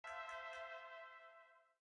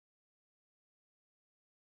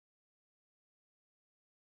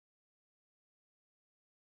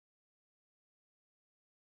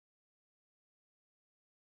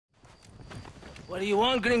What do you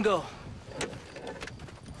want, gringo?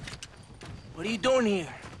 What are you doing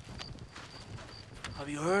here? Have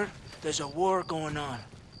you heard? There's a war going on.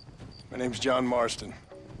 My name's John Marston.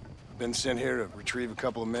 I've been sent here to retrieve a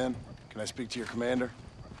couple of men. Can I speak to your commander?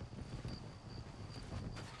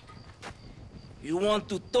 You want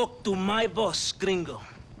to talk to my boss, gringo?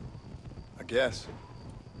 I guess.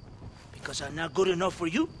 Because I'm not good enough for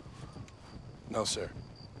you? No, sir.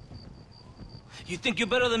 You think you're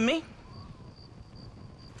better than me?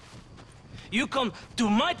 You come to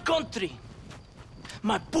my country,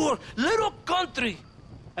 my poor little country,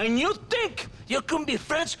 and you think you can be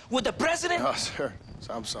friends with the president? No, sir.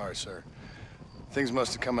 I'm sorry, sir. Things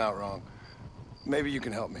must have come out wrong. Maybe you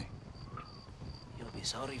can help me. You'll be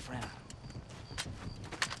sorry, friend.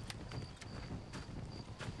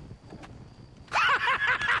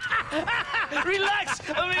 Relax,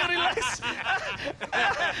 amigo, relax.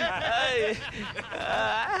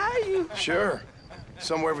 How you? Sure.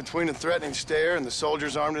 Somewhere between a threatening stare and the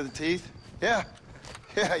soldiers armed to the teeth? Yeah.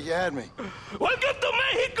 Yeah, you had me. Welcome to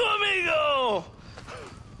Mexico, amigo!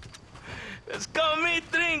 Let's come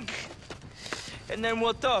meet, drink, and then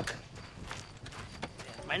we'll talk.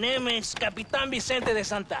 My name is Capitan Vicente de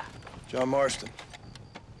Santa. John Marston.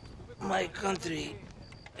 My country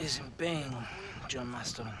is in pain, John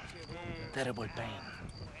Marston. Terrible pain.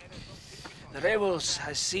 The rebels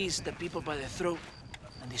have seized the people by the throat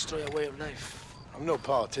and destroy a way of life. I'm no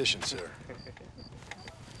politician, sir.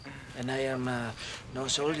 And I am no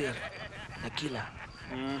soldier, Aquila.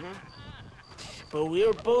 But we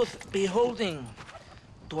are both beholding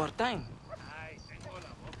to our time.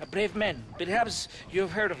 A brave man, perhaps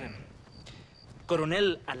you've heard of him.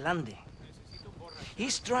 Coronel Allende.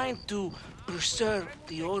 He's trying to preserve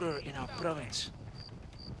the order in our province.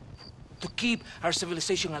 To keep our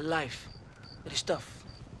civilization alive. It is tough.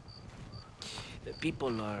 The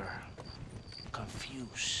people are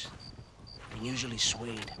confused and usually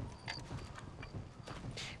swayed.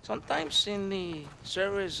 Sometimes in the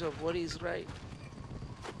service of what is right,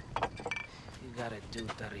 you gotta do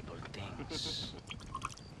terrible things.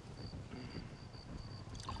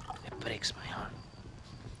 It breaks my heart.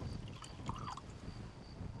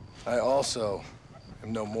 I also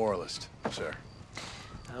am no moralist, sir.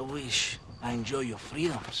 I wish I enjoy your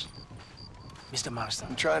freedoms, Mr. Marston.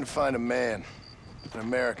 I'm trying to find a man, an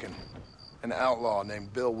American, an outlaw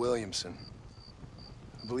named Bill Williamson.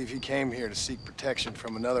 I believe he came here to seek protection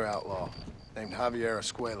from another outlaw named Javier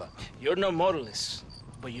Escuela. You're no moralist,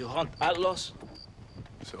 but you hunt outlaws?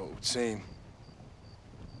 So it would seem.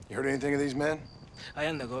 You heard anything of these men? I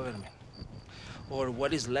am the government, or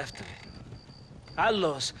what is left of it.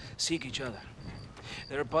 Outlaws seek each other.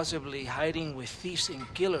 They're possibly hiding with thieves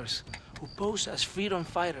and killers who pose as freedom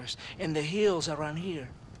fighters in the hills around here.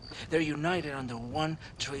 They're united under one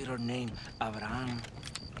traitor named Abraham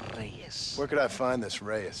Reyes. Where could I find this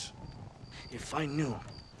Reyes? If I knew,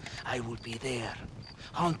 I would be there,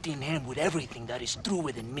 hunting him with everything that is true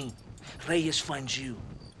within me. Reyes finds you.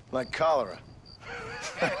 Like cholera.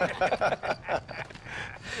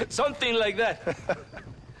 Something like that.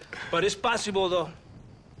 But it's possible, though.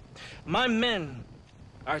 My men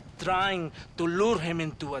are trying to lure him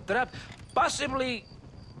into a trap. Possibly,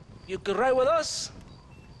 you could ride with us.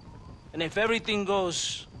 And if everything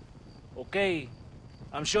goes okay,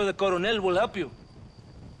 I'm sure the Coronel will help you.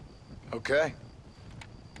 Okay.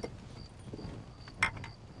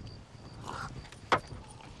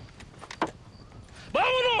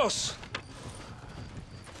 Vámonos!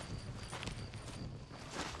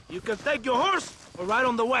 You can take your horse or ride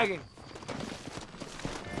on the wagon.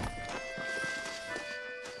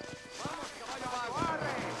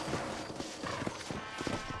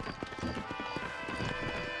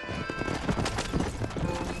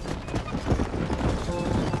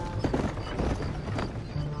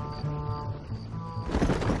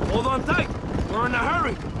 Hold on tight. We're in a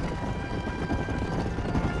hurry.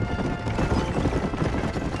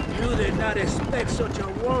 You did not expect such a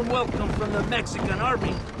warm welcome from the Mexican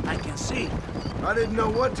army, I can see. I didn't know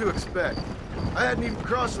what to expect. I hadn't even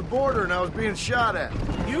crossed the border and I was being shot at.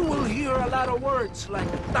 You will hear a lot of words like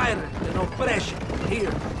tyrant and oppression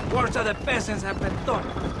here. Words that the peasants have been taught.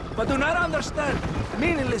 But do not understand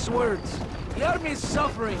meaningless words. The army is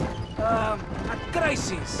suffering a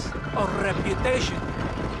crisis of reputation.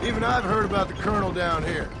 Even I've heard about the colonel down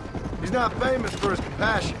here. He's not famous for his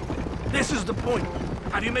compassion. This is the point.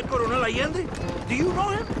 Have you met Coronel Allende? Do you know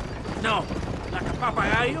him? No. Like a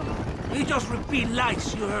papagayo? He just repeat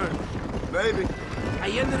lies you heard. Maybe.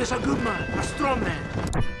 Allende is a good man, a strong man.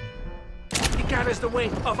 He carries the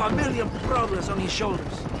weight of 1,000,000 problems on his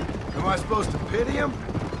shoulders. Am I supposed to pity him?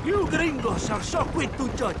 You gringos are so quick to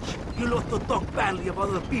judge. You love to talk badly of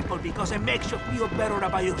other people because it makes you feel better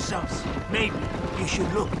about yourselves. Maybe you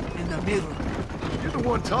should look in the mirror. You're the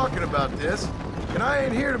one talking about this, and I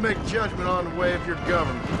ain't here to make judgment on the way of your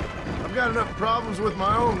government. I've got enough problems with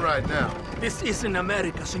my own right now. This isn't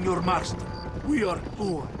America, Senor Marston. We are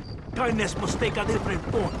poor. Kindness must take a different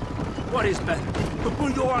form. What is better, to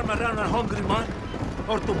put your arm around a hungry man,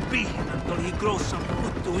 or to beat him until he grows some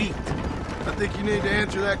food to eat? I think you need to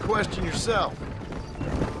answer that question yourself.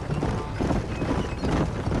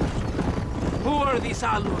 Who are these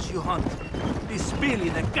outlaws you hunt? This Billy,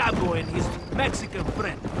 the cowboy, and his Mexican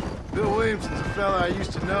friend. Bill Williamson's a fella I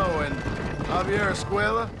used to know, and Javier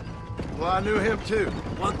Escuela, well, I knew him too.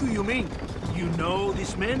 What do you mean? You know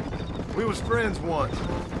these men? We was friends once.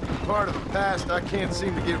 Part of the past I can't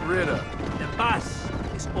seem to get rid of. The past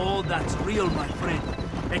is all that's real, my friend.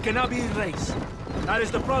 It cannot be erased. That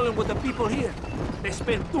is the problem with the people here. They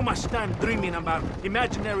spend too much time dreaming about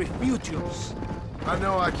imaginary futures. I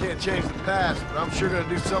know I can't change the past, but I'm sure gonna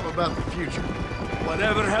do something about the future.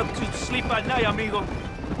 Whatever helps you sleep at night, amigo.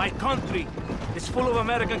 My country is full of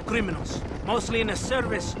American criminals, mostly in the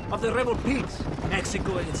service of the rebel pigs.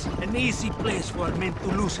 Mexico is an easy place for a man to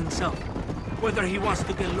lose himself, whether he wants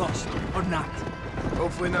to get lost or not.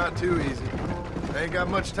 Hopefully not too easy. I ain't got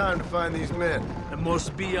much time to find these men. There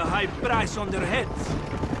must be a high price on their heads.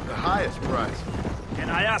 The highest price. Can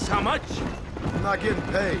I ask how much? I'm not getting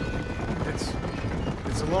paid.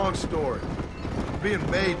 It's a long story. I'm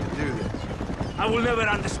being made to do this. I will never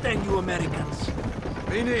understand you Americans.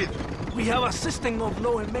 Me neither. We have a system of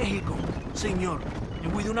law in Mexico, senor,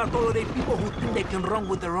 and we do not tolerate people who think they can run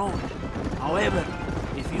with their own. However,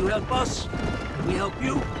 if you help us, we help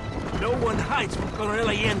you. No one hides from Colonel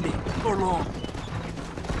Allende for long.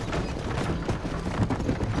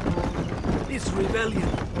 This rebellion,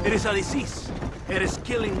 it is a disease. It is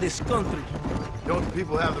killing this country. Don't the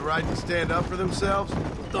people have the right to stand up for themselves?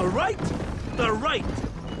 The right? The right!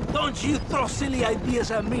 Don't you throw silly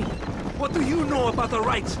ideas at me. What do you know about the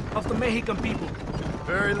rights of the Mexican people?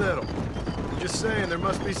 Very little. I'm just saying there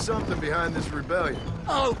must be something behind this rebellion.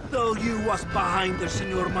 I'll tell you what's behind there,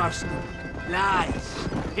 Senor Marston. Lies.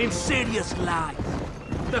 Insidious lies.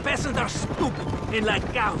 The peasants are stupid, and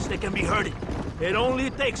like cows, they can be herded. It only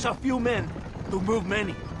takes a few men to move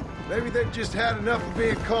many. Maybe they've just had enough of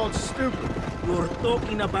being called stupid. You're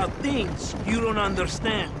talking about things you don't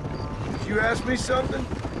understand. If you ask me something,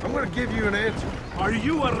 I'm gonna give you an answer. Are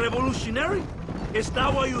you a revolutionary? Is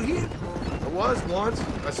that why you're here? I was once,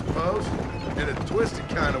 I suppose, in a twisted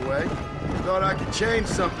kind of way. Thought I could change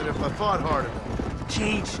something if I fought hard enough.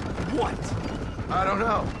 Change what? I don't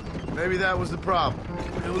know. Maybe that was the problem.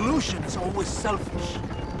 Revolution is always selfish.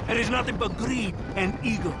 It is nothing but greed and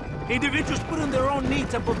ego. Individuals putting their own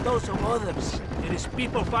needs above those of others. It is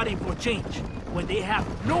people fighting for change when they have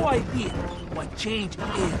no idea what change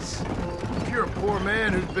is. If you're a poor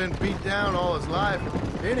man who's been beat down all his life,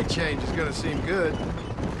 any change is gonna seem good.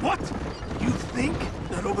 What? You think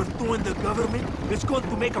that overthrowing the government is going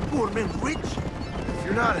to make a poor man rich? If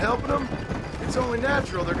you're not helping them, it's only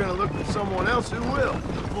natural they're gonna look for someone else who will.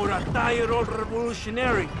 For a tired old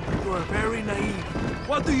revolutionary, you are very naive.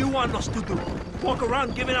 What do you want us to do? Walk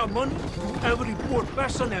around giving out money to every poor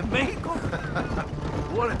person in Mexico?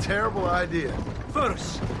 What a terrible idea.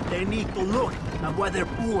 First, they need to look at why they're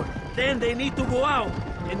poor. Then they need to go out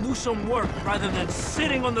and do some work rather than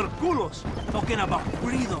sitting on their culos talking about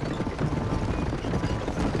freedom.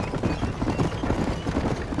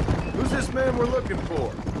 Who's this man we're looking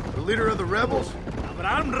for? The leader of the rebels?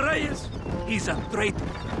 Abraham Reyes, he's a traitor,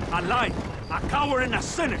 a liar, a coward and a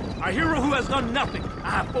sinner, a hero who has done nothing. I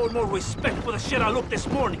have far more respect for the shit I looked this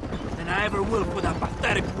morning than I ever will for that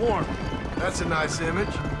pathetic worm. That's a nice image.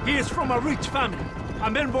 He is from a rich family, a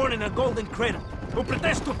man born in a golden cradle, who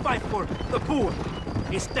pretends to fight for the poor.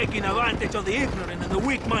 He's taking advantage of the ignorant and the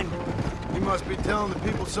weak-minded. He must be telling the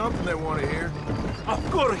people something they want to hear. Of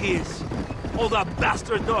course he is. All that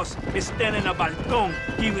bastard does is stand in a balcón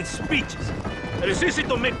giving speeches. It is easy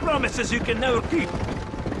to make promises you can never keep.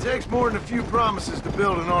 It takes more than a few promises to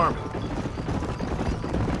build an army.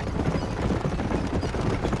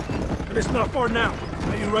 It is not far now.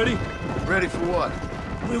 Are you ready? Ready for what?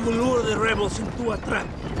 We will lure the rebels into a trap.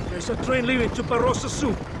 There's a train leaving to Barrosa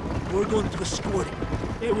soon. We're going to escort it.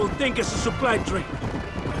 They will think it's a supply train.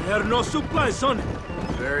 But there are no supplies on it.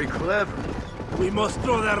 Very clever. We must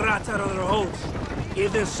throw the rats out of their holes.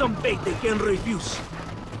 Give them some bait they can refuse.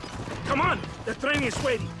 Come on! The train is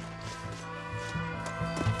waiting.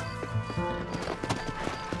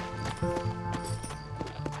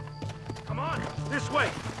 Come on! This way!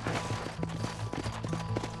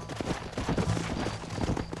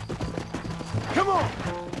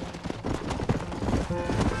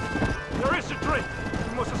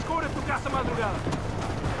 madrugada.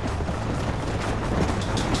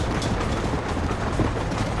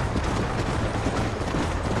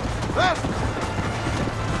 Left!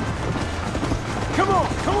 Come on,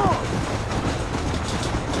 come on!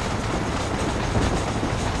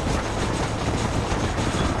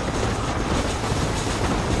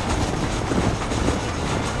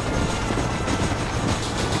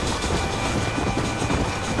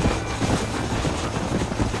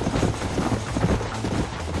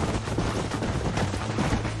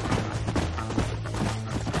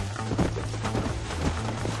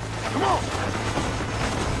 Come on!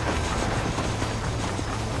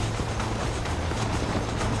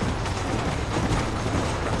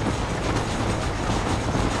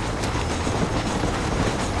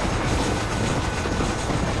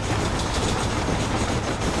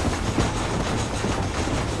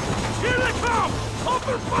 Here they come!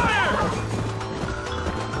 Open fire!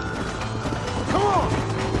 Come on!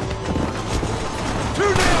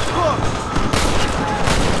 Too damn close!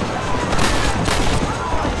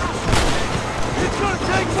 It's gonna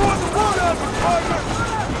take more than one of them, partner!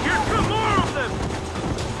 Here come more of them!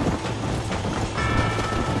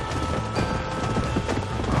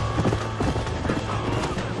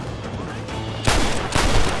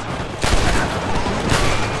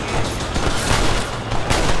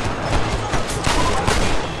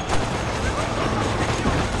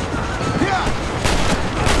 Yeah!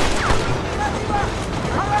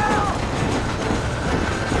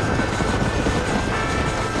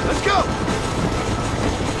 Let's go!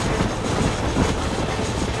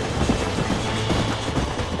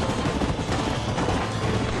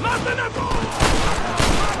 Nothing at all!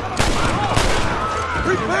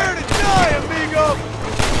 Prepare to die, amigo!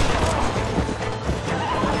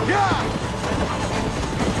 Yeah!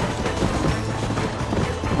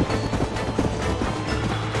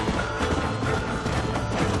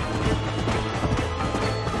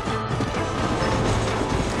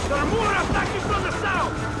 There are more attacking from the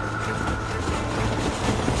south!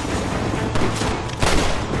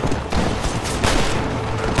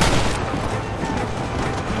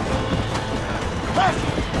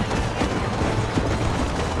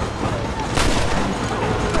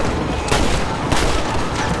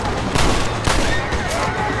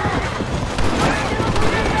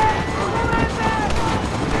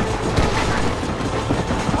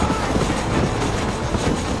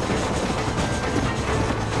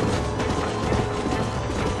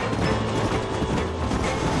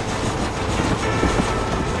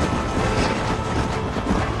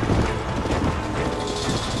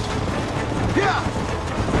 Yeah!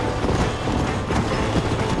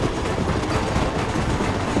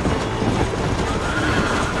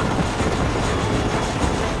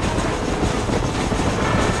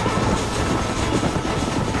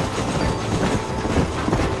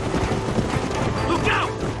 Look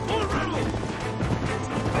out! More rebels!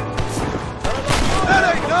 That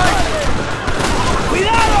ain't nice!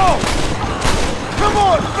 Cuidado! Come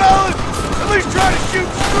on, fellas! At least try to shoot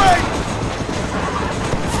straight!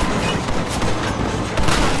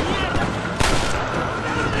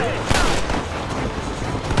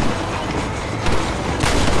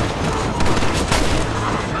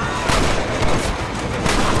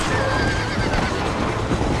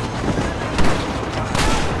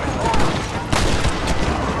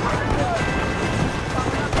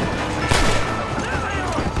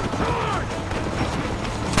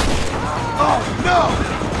 Oh, no!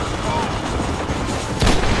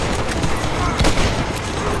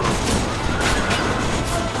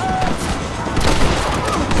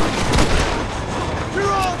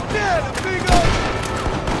 You're all dead, amigo!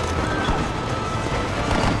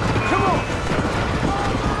 Come on!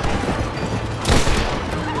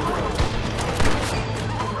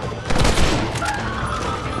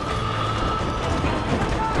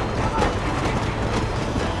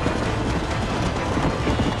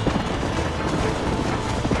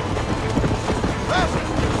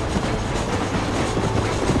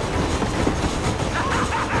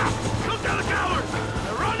 Look at the cowards!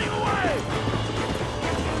 They're running away!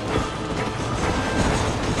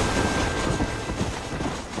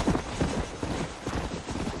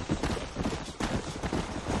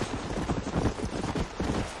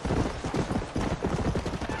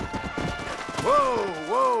 Whoa,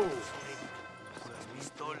 whoa!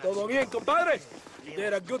 Todo bien, compadre? You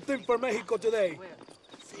did a good thing for Mexico today.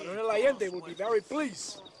 Coronel Allende will be very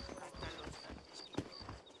pleased.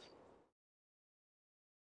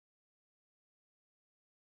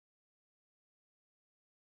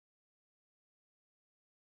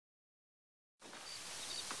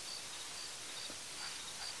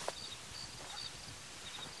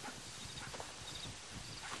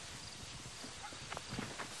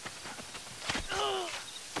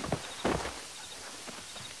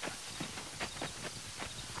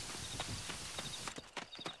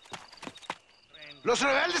 ¡Los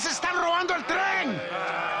rebeldes están robando el tren!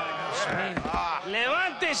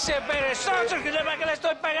 Levántese, perezosos, que sepa que le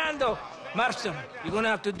estoy pagando. Marston, you're gonna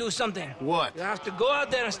have to do something. What? You have to go out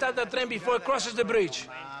there and start the train before it crosses the bridge.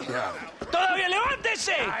 Yeah. ¡Todavía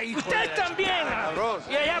levántese! ¡Usted también!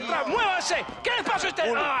 Y allá atrás, muévase. ¿Qué le pasa a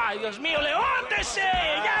usted? ¡Ay, Dios mío, levántese!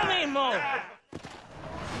 ¡Ya mismo!